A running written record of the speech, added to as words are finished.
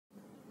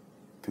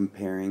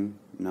Comparing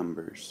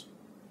numbers.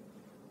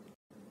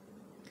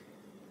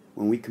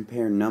 When we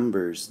compare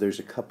numbers, there's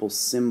a couple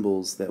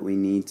symbols that we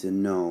need to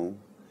know,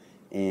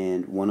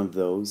 and one of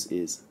those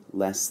is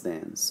less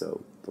than.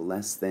 So the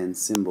less than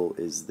symbol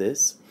is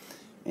this,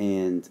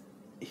 and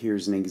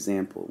here's an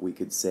example. We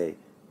could say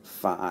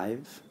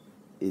 5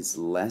 is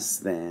less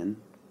than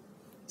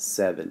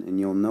 7, and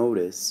you'll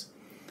notice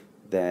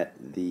that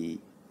the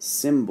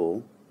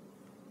symbol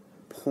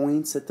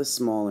points at the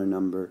smaller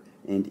number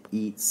and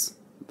eats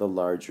the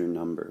larger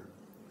number.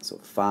 So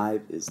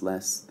 5 is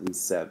less than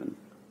 7.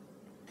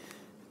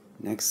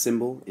 Next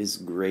symbol is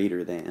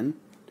greater than,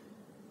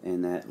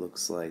 and that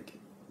looks like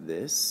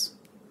this.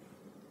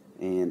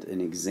 And an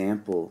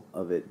example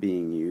of it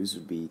being used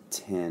would be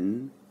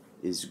 10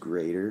 is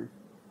greater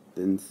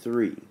than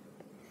 3.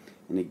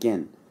 And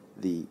again,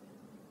 the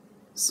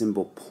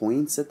symbol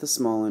points at the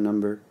smaller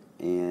number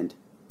and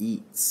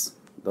eats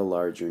the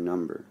larger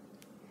number.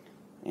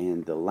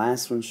 And the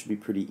last one should be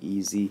pretty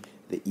easy,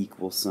 the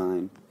equal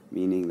sign,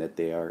 meaning that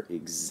they are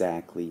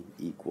exactly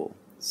equal.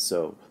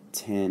 So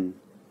 10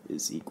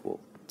 is equal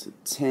to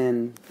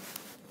 10,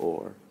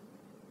 or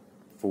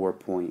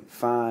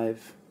 4.5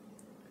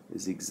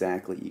 is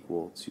exactly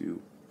equal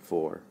to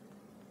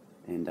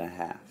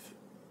 4.5.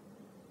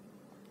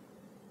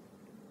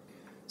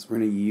 So we're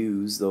going to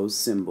use those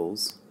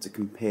symbols to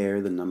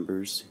compare the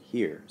numbers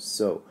here.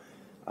 So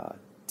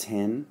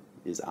 10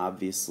 is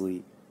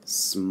obviously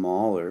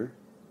smaller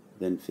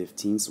than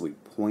 15, so we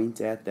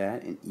point at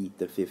that and eat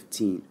the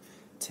 15.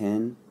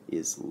 10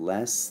 is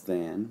less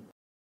than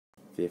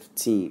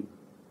 15.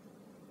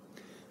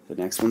 The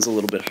next one's a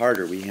little bit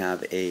harder. We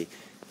have a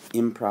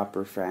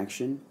improper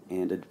fraction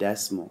and a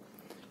decimal.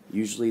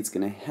 Usually it's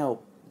going to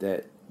help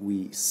that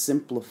we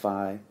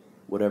simplify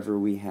whatever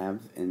we have,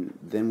 and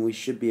then we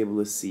should be able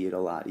to see it a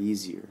lot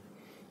easier.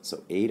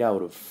 So 8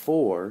 out of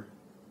 4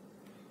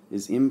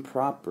 is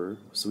improper,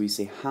 so we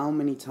say, how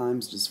many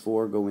times does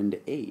 4 go into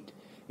 8?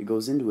 It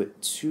goes into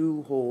it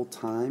 2 whole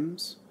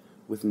times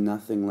with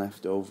nothing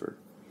left over.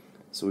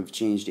 So we've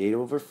changed 8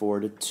 over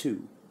 4 to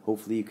 2.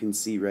 Hopefully you can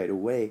see right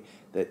away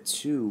that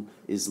 2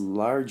 is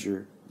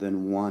larger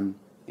than 1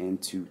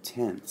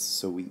 2/10.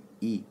 So we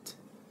eat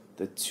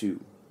the 2.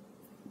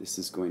 This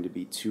is going to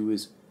be 2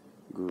 is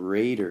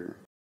greater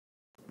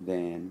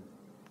than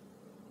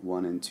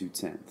 1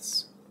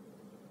 2/10.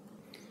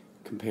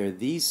 Compare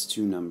these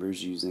two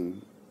numbers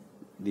using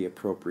the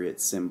appropriate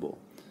symbol.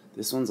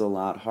 This one's a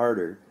lot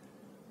harder,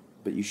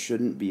 but you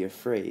shouldn't be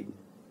afraid.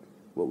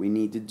 What we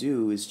need to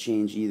do is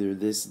change either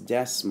this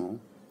decimal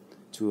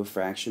to a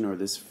fraction or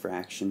this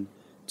fraction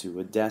to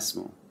a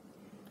decimal.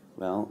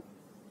 Well,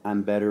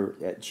 I'm better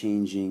at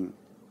changing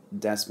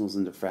decimals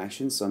into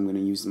fractions, so I'm going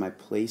to use my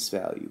place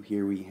value.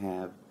 Here we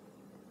have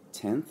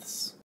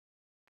tenths,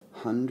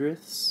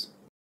 hundredths,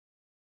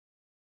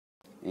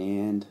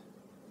 and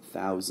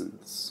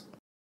thousandths.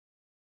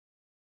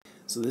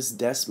 So this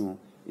decimal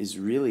is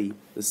really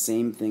the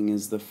same thing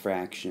as the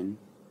fraction,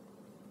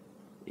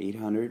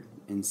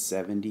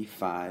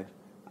 875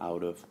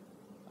 out of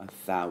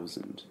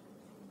 1,000.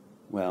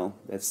 Well,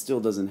 that still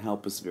doesn't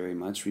help us very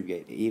much. We've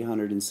got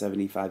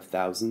 875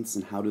 thousandths,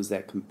 and how does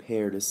that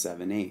compare to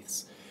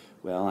 7/8?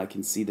 Well, I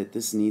can see that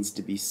this needs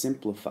to be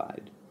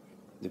simplified.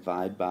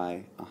 Divide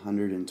by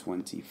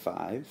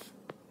 125,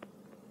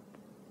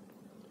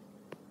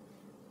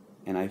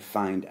 and I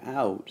find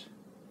out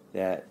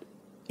that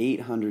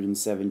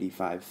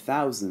 875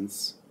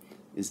 thousandths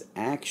is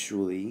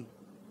actually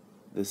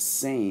the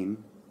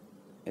same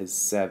as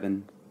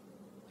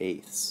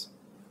 7/8.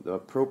 The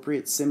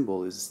appropriate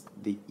symbol is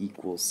the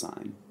equal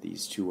sign.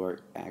 These two are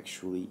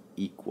actually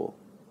equal.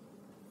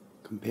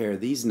 Compare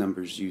these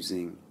numbers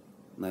using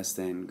less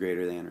than,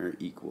 greater than, or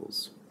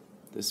equals.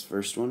 This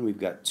first one, we've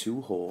got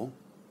 2 whole.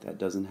 That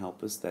doesn't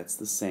help us. That's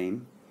the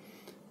same.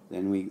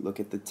 Then we look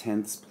at the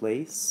tenths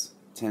place.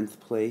 Tenth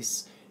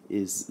place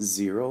is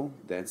 0.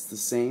 That's the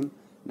same.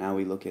 Now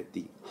we look at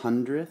the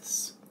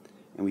hundredths,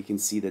 and we can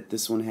see that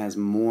this one has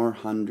more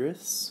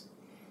hundredths.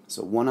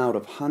 So 1 out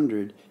of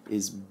 100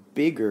 is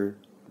bigger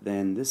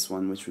than this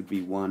one, which would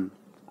be 1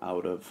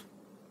 out of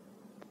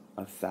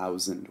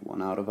 1,000.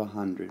 1 out of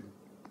 100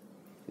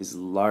 is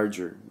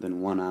larger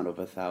than 1 out of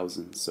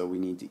 1,000. So we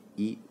need to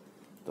eat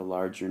the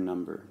larger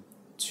number.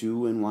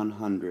 2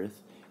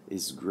 1/100th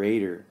is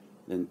greater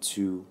than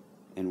 2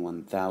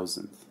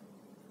 1,000th.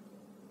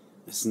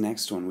 This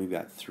next one, we've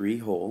got 3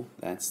 whole.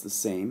 That's the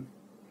same.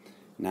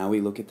 Now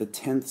we look at the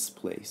tenths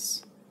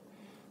place.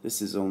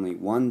 This is only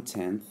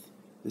 1/10.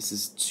 This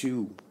is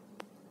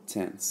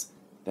 2/10.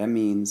 That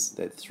means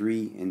that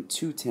 3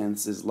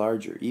 2/10 is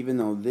larger. Even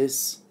though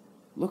this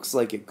looks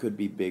like it could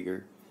be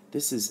bigger,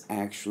 this is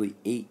actually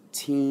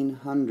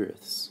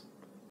 18/100ths.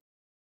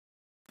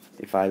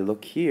 If I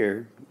look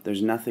here,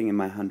 there's nothing in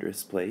my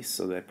hundredths place,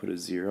 so I put a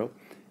 0,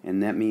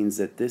 and that means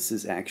that this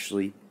is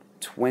actually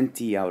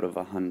 20 out of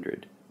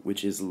 100,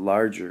 which is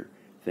larger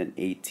than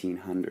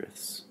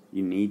 18/100ths.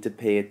 You need to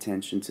pay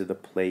attention to the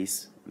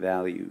place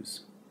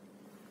values.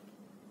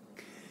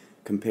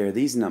 Compare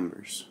these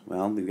numbers.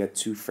 Well, we've got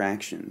 2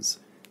 fractions.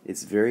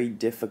 It's very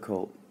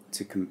difficult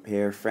to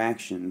compare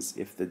fractions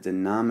if the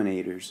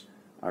denominators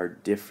are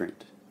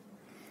different.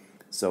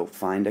 So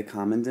find a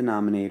common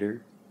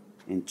denominator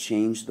and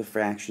change the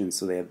fractions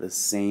so they have the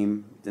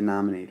same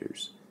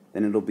denominators.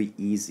 Then it'll be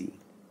easy.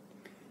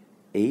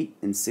 8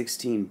 and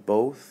 16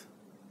 both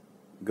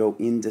go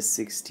into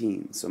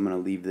 16. So I'm going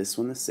to leave this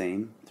one the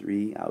same,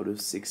 3 out of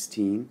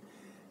 16.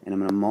 And I'm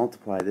going to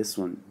multiply this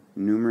one,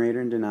 numerator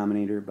and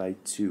denominator, by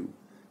 2.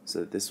 So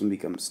that this one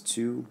becomes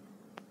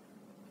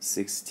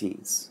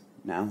 2/16.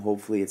 Now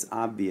hopefully it's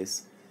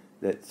obvious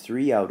that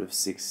 3 out of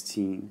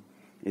 16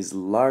 is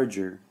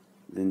larger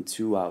than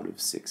 2 out of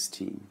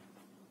 16.